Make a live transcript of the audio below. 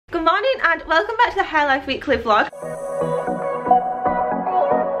morning and welcome back to the Hare Life Weekly Vlog.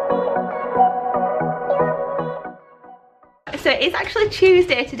 So it's actually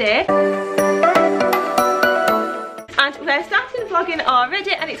Tuesday today. And we're starting vlogging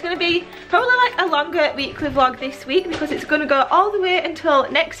already, and it's going to be probably like a longer weekly vlog this week because it's going to go all the way until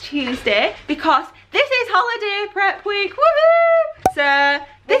next Tuesday because this is holiday prep week. Woohoo! So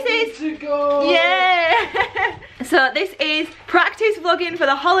this is, yeah. So this is practice vlogging for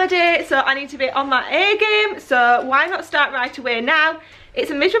the holiday, so I need to be on my A game, so why not start right away now? It's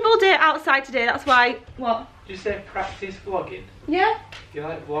a miserable day outside today, that's why, what? Did you say practice vlogging? Yeah. You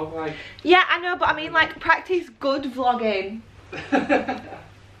like vlog like? Yeah, I know, but I mean like practice good vlogging. Yeah,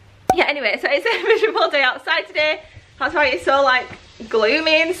 anyway, so it's a miserable day outside today. That's why it's so like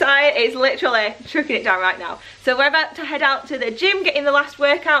gloomy inside. It's literally chucking it down right now. So we're about to head out to the gym, getting the last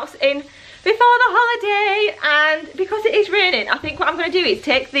workouts in before the holiday. And because it is raining, I think what I'm going to do is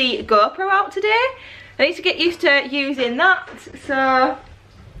take the GoPro out today. I need to get used to using that. So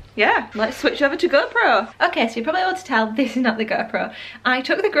yeah, let's switch over to GoPro. Okay, so you're probably able to tell this is not the GoPro. I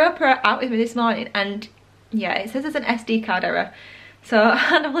took the GoPro out with me this morning and yeah, it says there's an SD card error. So,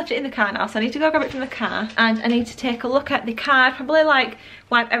 and I've left it in the car now, so I need to go grab it from the car and I need to take a look at the card, probably like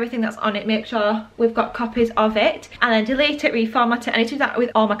wipe everything that's on it, make sure we've got copies of it, and then delete it, reformat it. I need to do that with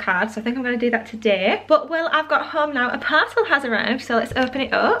all my cards, so I think I'm going to do that today. But while I've got home now, a parcel has arrived, so let's open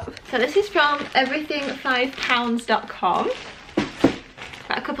it up. So this is from everything5pounds.com.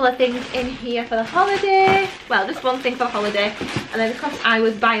 Got a couple of things in here for the holiday. Well, just one thing for the holiday, and then because I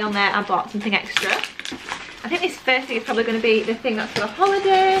was buying on there, I bought something extra. I think this first thing is probably going to be the thing that's for the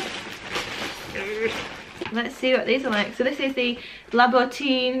holiday. Let's see what these are like. So this is the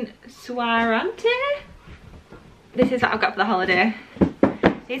Labotine Soirante. This is what I've got for the holiday.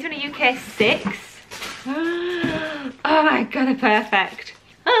 These are in a UK 6. Oh my god, they're perfect.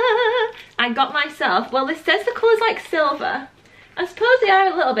 I got myself, well this says the colour's like silver. I suppose they are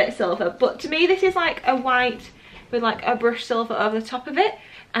a little bit silver, but to me this is like a white with like a brushed silver over the top of it.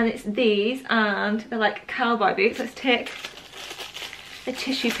 And it's these, and they're like cowboy boots. Let's take the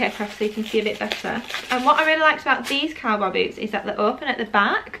tissue paper off so you can see a bit better. And what I really liked about these cowboy boots is that they're open at the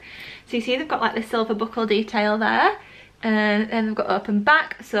back. So you see they've got like the silver buckle detail there. And then they've got open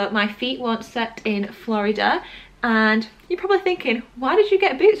back, so my feet won't set in Florida. And you're probably thinking, why did you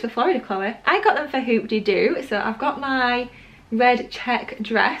get boots for Florida, Chloe? I got them for Hoop-de-Doo. So I've got my red check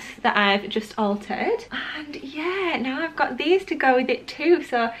dress that I've just altered, and yeah, now I've got these to go with it too,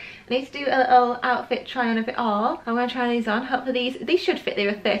 so I need to do a little outfit try on of it all. I'm going to try these on. Hopefully these should fit. They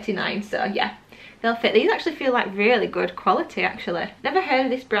were 39, so yeah, they'll fit. These actually feel like really good quality actually. Never heard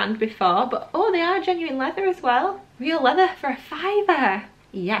of this brand before, but oh, they are genuine leather as well. Real leather for a £5.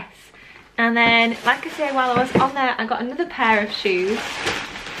 Yes. And then like I say, while I was on there, I got another pair of shoes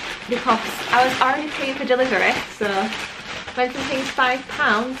because I was already paying for delivery, so when something's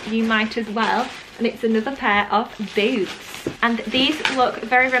 £5, you might as well. And it's another pair of boots. And these look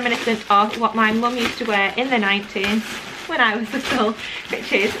very reminiscent of what my mum used to wear in the 90s when I was little,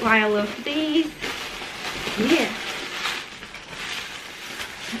 which is why I love these. Yeah.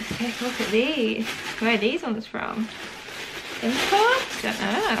 Let's take a look at these. Where are these ones from? Import? Don't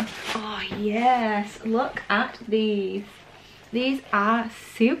know. Oh yes, look at these. These are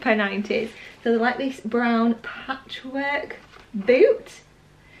super 90s. So they're like this brown patchwork boot.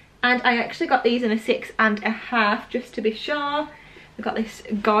 And I actually got these in a 6.5 just to be sure. They've got this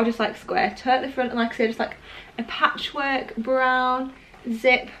gorgeous like square toe at the front and like I say just like a patchwork brown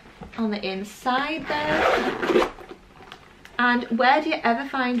zip on the inside there. And where do you ever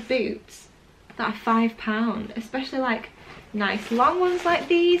find boots that are £5? Especially like nice long ones like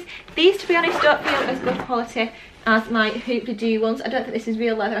these. These to be honest don't feel as good quality as my Hoop-de-Doo ones. I don't think this is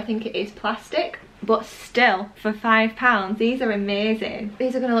real leather, I think it is plastic. But still, for £5, these are amazing.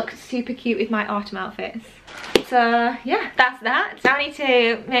 These are going to look super cute with my autumn outfits. So yeah, that's that. Now I need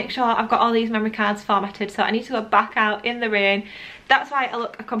to make sure I've got all these memory cards formatted, so I need to go back out in the rain. That's why I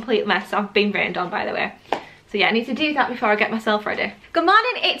look a complete mess. I've been rained on, by the way. So yeah, I need to do that before I get myself ready. Good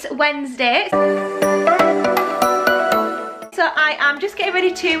morning, it's Wednesday. So I am just getting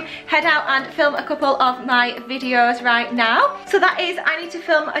ready to head out and film a couple of my videos right now. So that is, I need to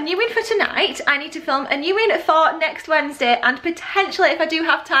film a new one for tonight, I need to film a new one for next Wednesday, and potentially if I do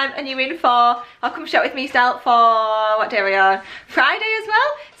have time a new one for I'll Come Shop With Me style for, what day are we on? Friday as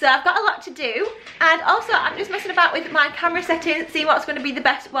well. So I've got a lot to do, and also I'm just messing about with my camera settings, see what's going to be the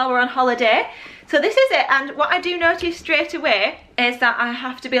best while we're on holiday. So this is it, and what I do notice straight away is that I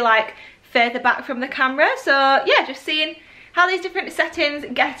have to be like further back from the camera. So yeah, just seeing how these different settings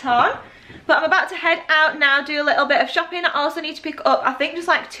get on. But I'm about to head out now, do a little bit of shopping. I also need to pick up, I think, just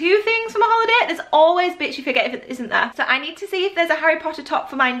like 2 things for my holiday. There's always bits you forget if it isn't there. So I need to see if there's a Harry Potter top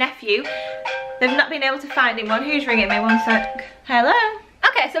for my nephew. They've not been able to find him one. Who's ringing me? One sec. Hello?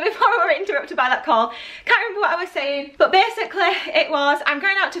 Okay, so before we were interrupted by that call, can't remember what I was saying, but basically it was, I'm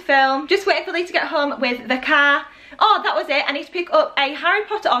going out to film, just waiting for Lee to get home with the car. Oh, that was it. I need to pick up a Harry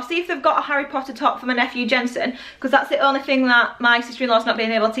Potter, or see if they've got a Harry Potter top for my nephew Jensen, because that's the only thing that my sister-in-law's not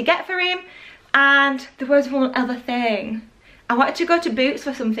been able to get for him. And there was one other thing. I wanted to go to Boots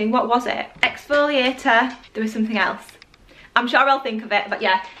for something. What was it? Exfoliator. There was something else. I'm sure I'll think of it, but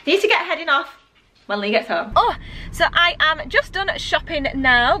yeah, need to get heading off when Lee gets home. Oh, so I am just done shopping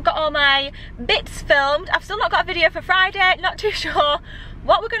now. Got all my bits filmed. I've still not got a video for Friday. Not too sure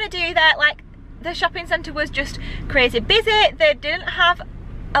what we're gonna do there. Like, the shopping centre was just crazy busy. They didn't have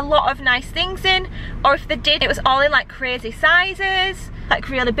a lot of nice things in, or if they did, it was all in like crazy sizes, like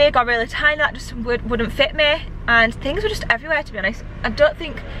really big or really tiny. That just wouldn't fit me, and things were just everywhere, to be honest. I don't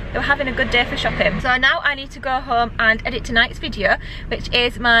think they were having a good day for shopping. So now I need to go home and edit tonight's video, which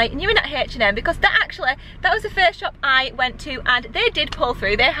is my new in at H&M, because that was the first shop I went to, and they did pull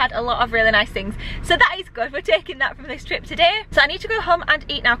through. They had a lot of really nice things, so that is good. We're taking that from this trip today. So I need to go home and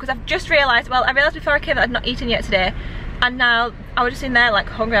eat now, because I've just realised, well, I realised before I came that I'd not eaten yet today, and now I was just in there like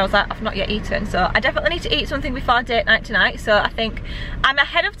hungry. I was like, I've not yet eaten, so I definitely need to eat something before date night tonight. So I think I'm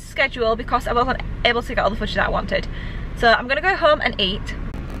ahead of schedule because I wasn't able to get all the footage that I wanted. So I'm gonna go home and eat,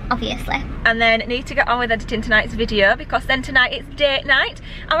 obviously, and then need to get on with editing tonight's video, because then tonight it's date night,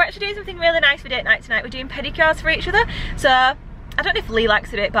 and we're actually doing something really nice for date night tonight. We're doing pedicures for each other. So I don't know if Lee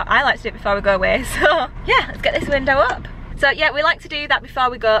likes to do it, but I like to do it before we go away. So yeah, let's get this window up. So yeah, we like to do that before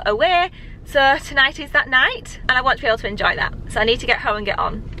we go away. So tonight is that night, and I want to be able to enjoy that. So I need to get home and get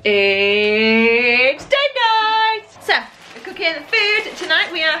on. It's date night! So, we're cooking food.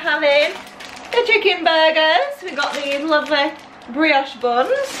 Tonight we are having the chicken burgers. We got these lovely brioche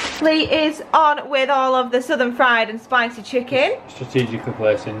buns. Lee is on with all of the southern fried and spicy chicken. Strategically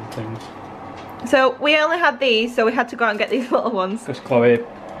placing things. So we only had these, so we had to go out and get these little ones. Because Chloe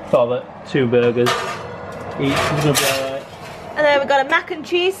thought that 2 burgers each was gonna be alright. And then we've got a mac and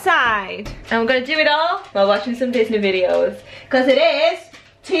cheese side. And we're gonna do it all while watching some Disney videos, because it is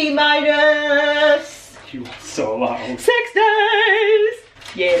T-minus. You are so loud. 6 days.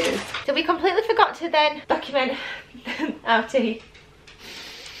 Yeah, it is. So we completely forgot to then document our tea.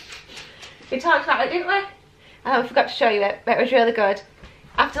 We talked about it, didn't we? I forgot to show you it, but it was really good.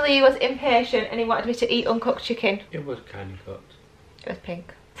 After Lee was impatient and he wanted me to eat uncooked chicken. It was kind of cooked. It was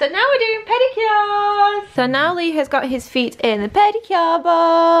pink. So now we're doing pedicures. So now Lee has got his feet in the pedicure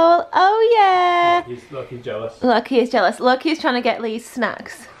bowl. Oh yeah. Look, he's jealous. Look, he is jealous. Look, he's trying to get Lee's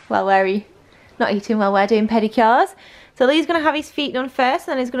snacks while we're not eating while we're doing pedicures. So Lee's gonna have his feet done first,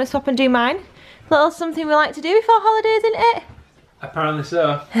 and then he's gonna stop and do mine. Little something we like to do before holidays, isn't it? Apparently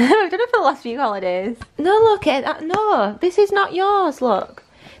so. We've done it for the last few holidays. No, look at that. No, this is not yours. Look,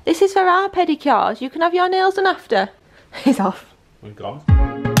 this is for our pedicures. You can have your nails done after. He's off. We're gone.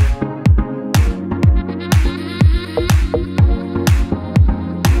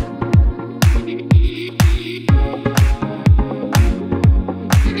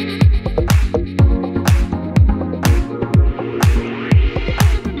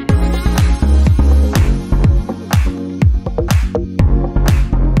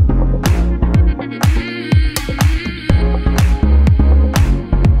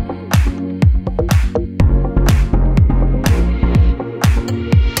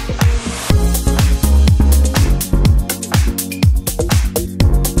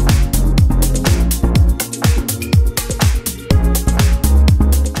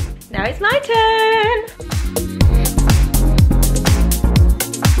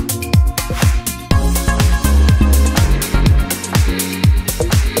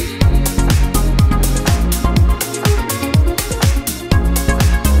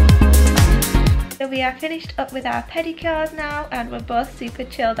 We are finished up with our pedicures now, and we're both super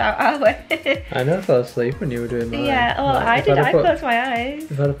chilled out, aren't we? I never fell asleep when you were doing mine. Yeah, well, I did. I closed my eyes.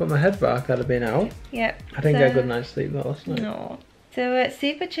 If I'd have put my head back, I'd have been out. Yep. I didn't get a good night's sleep though last night. No. So we're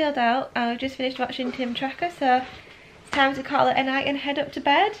super chilled out. I've just finished watching Tim Tracker, so it's time to call it a night and head up to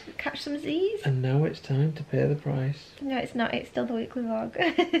bed, catch some Z's. And now it's time to pay the price. No, it's not. It's still the weekly vlog.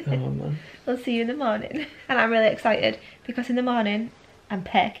 Oh man. We'll see you in the morning. And I'm really excited because in the morning I'm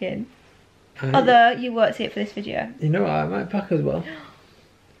packing. Although you won't see it for this video. You know what, I might pack as well.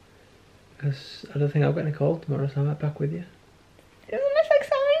 Because I don't think I'll get any call tomorrow, so I might pack with you. Isn't this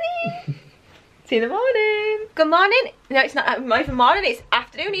exciting? See you in the morning. Good morning. No, it's not even morning, it's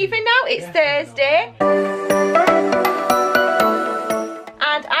afternoon, evening now. It's Thursday.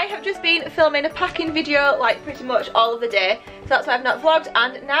 And I I have just been filming a packing video like pretty much all of the day, so that's why I've not vlogged,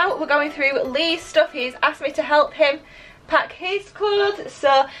 and now we're going through Lee's stuff. He's asked me to help him pack his clothes,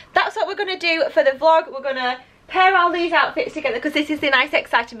 so that's what we're going to do for the vlog. We're going to pair all these outfits together because this is the nice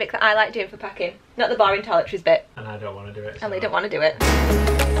exciting bit that I like doing for packing, not the boring toiletries bit. And I don't want to do it. So. And Lee don't want to do it.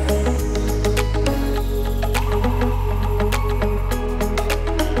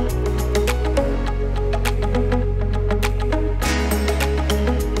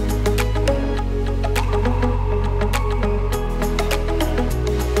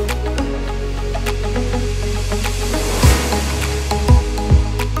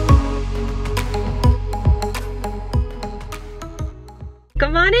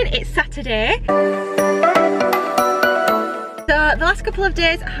 Good morning, it's Saturday. So the last couple of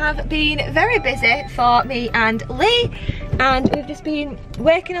days have been very busy for me and Lee, and we've just been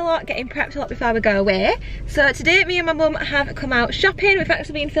working a lot, getting prepped a lot before we go away. So today me and my mum have come out shopping. We've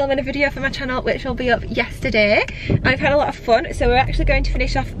actually been filming a video for my channel which will be up yesterday, and we've had a lot of fun, so we're actually going to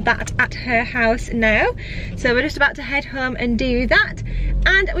finish off that at her house now. So we're just about to head home and do that,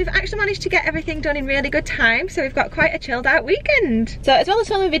 and we've actually managed to get everything done in really good time, so we've got quite a chilled out weekend. So as well as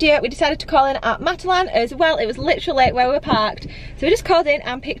filming a video, we decided to call in at Matalan as well. It was literally where we were parked, so we just called in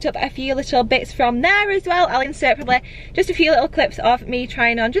and picked up a few little bits from there as well. I'll insert probably just a few little clips of me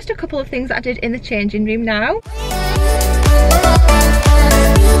trying on just a couple of things that I did in the changing room now.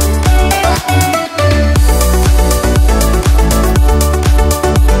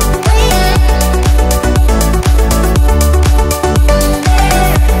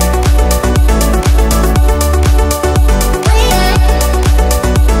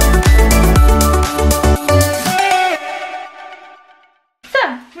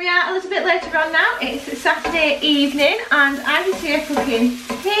 Saturday evening, and I'm just here cooking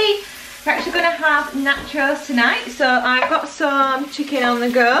tea. We're actually going to have nachos tonight, so I've got some chicken on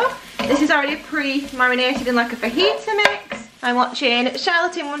the go. This is already pre-marinated in like a fajita mix. I'm watching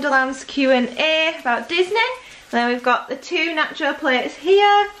Charlotte in Wonderland's Q&A about Disney. And then we've got the two nacho plates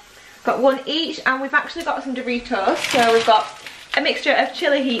here. Got one each, and we've actually got some Doritos. So we've got a mixture of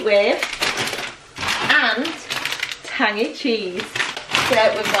chili heat wave and tangy cheese.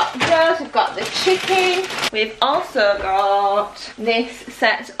 So we've got those, we've got the chicken, we've also got this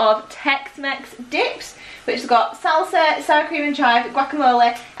set of Tex-Mex dips, which has got salsa, sour cream and chive,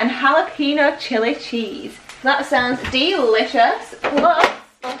 guacamole and jalapeno chili cheese. That sounds delicious. Plus,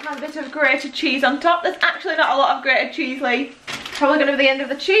 we'll have a bit of grated cheese on top. There's actually not a lot of grated cheese, Lee. Probably going to be the end of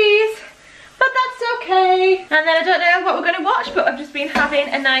the cheese, but that's okay. And then I don't know what we're going to watch, but I've just been having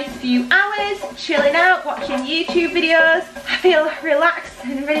a nice few hours, chilling out, watching YouTube videos. I feel relaxed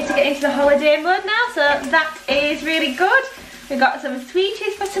and ready to get into the holiday mode now, so that is really good. We've got some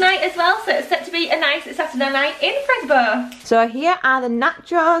sweeties for tonight as well, so it's set to be a nice Saturday night in Fresbo. So here are the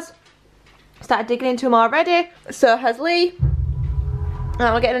nachos. Started digging into them already. So has Lee.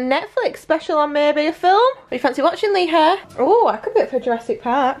 And we're getting a Netflix special on maybe a film. Do you fancy watching, Lee Hare? Oh, I could be up for Jurassic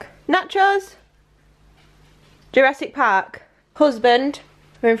Park. Nachos, Jurassic Park, husband,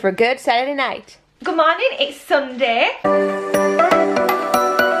 we're in for a good Saturday night. Good morning, it's Sunday.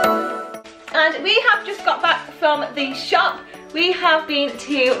 And we have just got back from the shop. We have been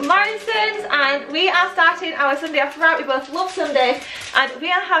to Morrison's and we are starting our Sunday off right. We both love Sundays, and we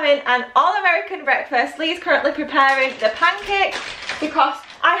are having an all-American breakfast. Lee's currently preparing the pancakes because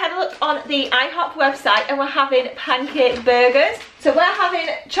I had a look on the IHOP website and we're having pancake burgers. So we're having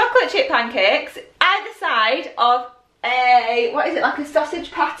chocolate chip pancakes either side of a, what is it, like a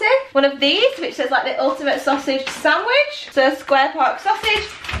sausage patty? One of these, which says like the ultimate sausage sandwich. So square pork sausage,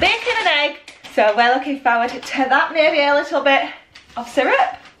 bacon and egg. So we're looking forward to that. Maybe a little bit of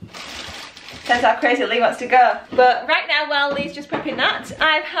syrup. Depends how crazy Lee wants to go. But right now, while Lee's just prepping that,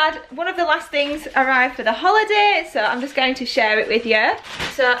 I've had one of the last things arrive for the holiday, so I'm just going to share it with you.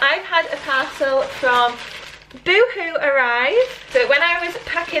 So I've had a parcel from Boohoo arrive. So when I was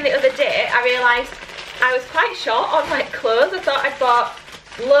packing the other day, I realised I was quite short on like clothes. I thought I'd bought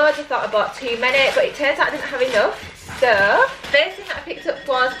loads, I thought I bought too many, but it turns out I didn't have enough. So first thing that I picked up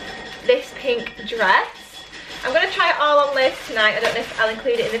was this pink dress. I'm going to try it all on later tonight. I don't know if I'll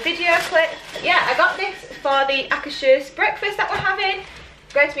include it in the video clip. But yeah, I got this for the Akasha's breakfast that we're having. I'm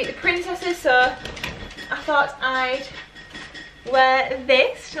going to meet the princesses, so I thought I'd wear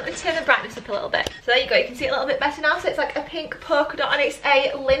this. Let me turn the brightness up a little bit. So there you go, you can see it a little bit better now. So it's like a pink polka dot, and it's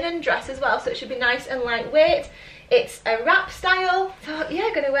a linen dress as well, so it should be nice and lightweight. It's a wrap style. So yeah,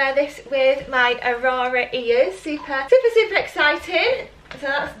 I'm going to wear this with my Aurora ears. Super exciting. So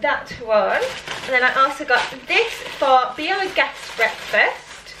that's that one. And then I also got this for Bio's guest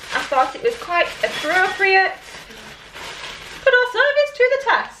breakfast. I thought it was quite appropriate. But also it's to the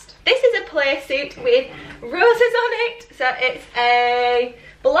test. This is a play suit with roses on it. So it's a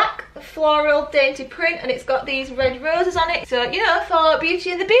black floral dainty print and it's got these red roses on it. So, you know, for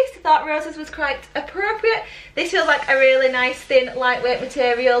Beauty and the Beast, I thought roses was quite appropriate. This feels like a really nice, thin, lightweight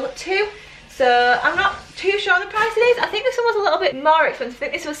material too. So I'm not too sure the price it is. I think this one was a little bit more expensive. I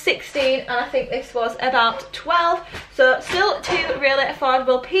think this was 16 and I think this was about 12. So still two really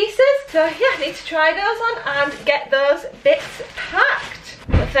affordable pieces. So yeah, I need to try those on and get those bits packed.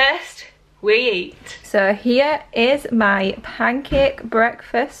 But first, we eat. So here is my pancake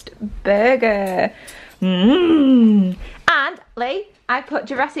breakfast burger. And Lee, I put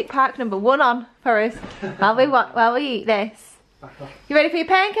Jurassic Park #1 on for us while we eat this. You ready for your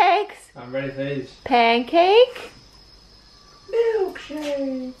pancakes? I'm ready for these. Pancake.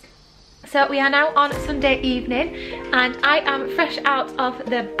 Milkshake. So we are now on Sunday evening and I am fresh out of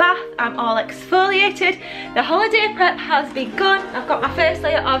the bath. I'm all exfoliated. The holiday prep has begun. I've got my first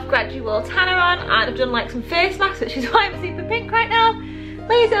layer of gradual tanner on and I've done like some face masks, which is why I'm super pink right now.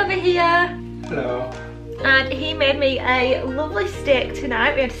 Lee's over here. Hello. And he made me a lovely steak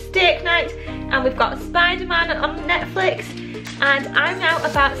tonight. We had steak night and we've got Spider-Man on Netflix. And I'm now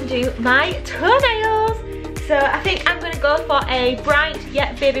about to do my toenails. So I think I'm going to go for a bright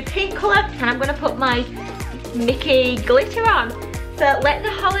yet baby pink colour and I'm going to put my Mickey glitter on. So let the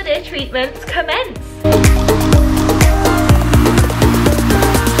holiday treatments commence.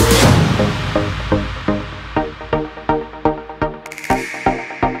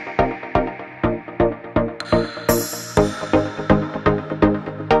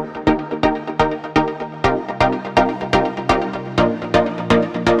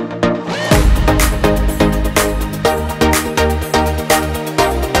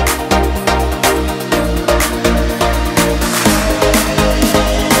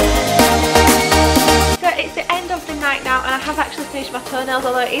 My toenails,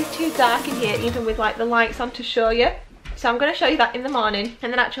 although it is too dark in here even with like the lights on to show you. So I'm going to show you that in the morning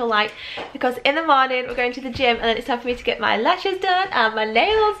in the natural light, because in the morning we're going to the gym and then it's time for me to get my lashes done and my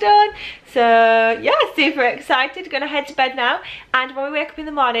nails done. So yeah, super excited. Going to head to bed now, and when we wake up in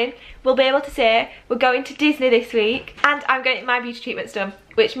the morning we'll be able to say we're going to Disney this week and I'm getting my beauty treatments done,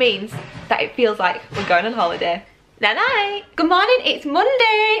 which means that it feels like we're going on holiday. Night night. Good morning, it's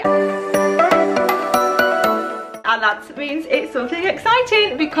Monday. And that means it's something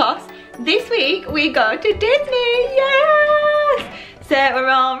exciting because this week we go to Disney, yes! So we're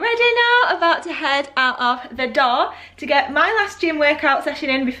all ready now, about to head out of the door to get my last gym workout session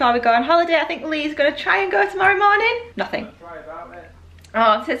in before we go on holiday. I think Lee's going to try and go tomorrow morning. Nothing.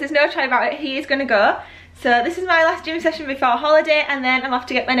 Oh, since there's no try about it, he is going to go. So this is my last gym session before holiday and then I'm off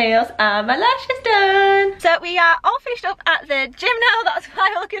to get my nails and my lashes done. So we are all finished up at the gym now, that's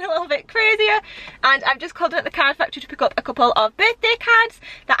why I'm looking a little bit crazier. And I've just called in at the card factory to pick up a couple of birthday cards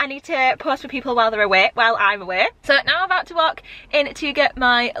that I need to post for people while they're away, while I'm away. So now I'm about to walk in to get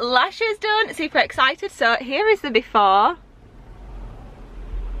my lashes done, super excited. So here is the before.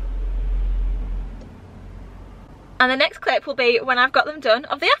 And the next clip will be when I've got them done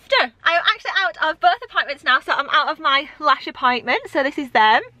of the after. I am actually out of both appointments now, so I'm out of my lash appointment. So this is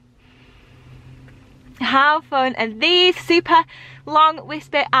them. How fun are these? Super long,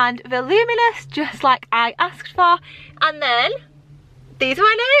 wispy and voluminous, just like I asked for. And then these are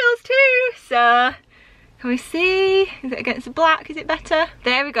my nails too. So can we see? Is it against the black? Is it better?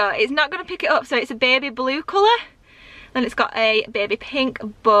 There we go. It's not going to pick it up, so it's a baby blue colour. Then it's got a baby pink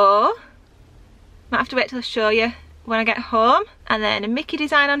bow. Might have to wait till I show you when I get home, and then a Mickey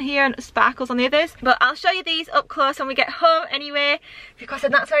design on here and sparkles on the others, but I'll show you these up close when we get home anyway, because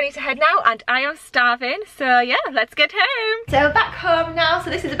then that's where I need to head now and I am starving. So yeah, let's get home. So back home now,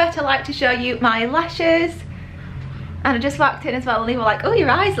 so this is a better light to show you my lashes, and I just walked in as well and they were like, oh, your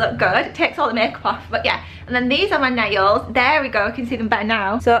eyes look good. It takes all the makeup off, but yeah. And then these are my nails. There we go, I can see them better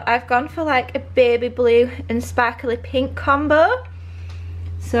now. So I've gone for like a baby blue and sparkly pink combo.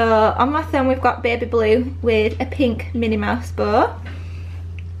 So on my thumb we've got baby blue with a pink Minnie Mouse bow.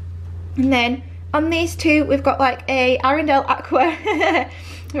 And then on these two we've got like a Arundel Aqua,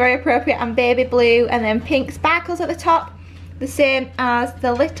 very appropriate, and baby blue, and then pink sparkles at the top, the same as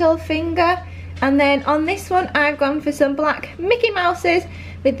the little finger. And then on this one I've gone for some black Mickey Mouses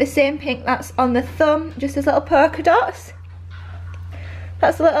with the same pink that's on the thumb, just as little polka dots.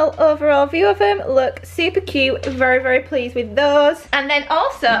 That's a little overall view of them. Look super cute, very, very pleased with those. And then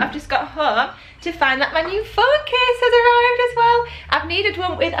also I've just got home to find that my new phone case has arrived as well. I've needed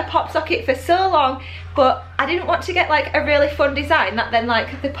one with a pop socket for so long, but I didn't want to get like a really fun design that then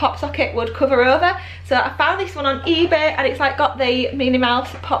like the pop socket would cover over. So I found this one on eBay, and it's like got the Minnie Mouse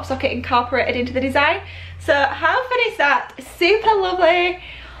pop socket incorporated into the design. So how fun is that? Super lovely.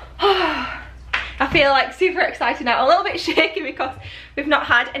 I feel like super excited now, a little bit shaky because we've not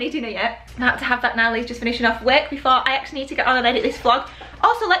had any dinner yet. I have to have that now. Lee's just finishing off work before I actually need to get on and edit this vlog.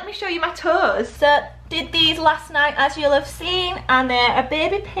 Also, let me show you my toes. So did these last night, as you'll have seen, and they're a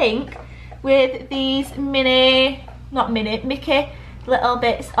baby pink with these Mickey little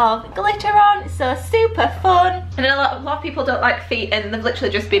bits of glitter on, so super fun. And a lot of people don't like feet, and they've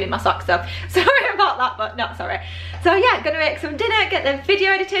literally just been in my socks, so sorry about that, but not sorry. So yeah, gonna make some dinner, get the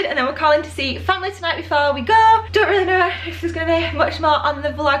video edited, and then we're calling to see family tonight before we go. Don't really know if there's gonna be much more on the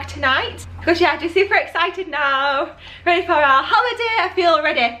vlog tonight, because yeah, just super excited now, ready for our holiday. I feel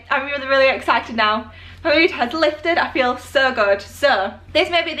ready. I'm really excited now. My mood has lifted, I feel so good. So this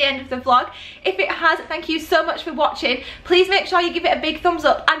may be the end of the vlog. If it has, thank you so much for watching. Please make sure you give it a big thumbs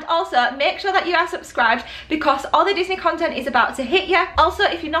up, and also make sure that you are subscribed, because all the Disney content is about to hit you. Also,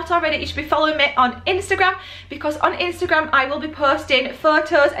 if you're not already, you should be following me on Instagram, because on Instagram I will be posting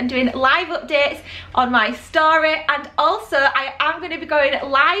photos and doing live updates on my story, and also I am going to be going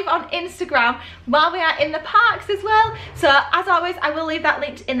live on Instagram while we are in the parks as well. So as always, I will leave that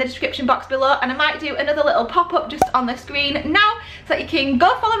linked in the description box below, and I might do another little pop-up just on the screen now, so that you can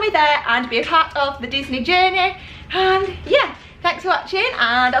go follow me there and be a part of the Disney journey. And yeah, thanks for watching,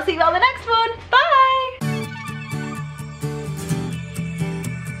 and I'll see you on the next one. Bye.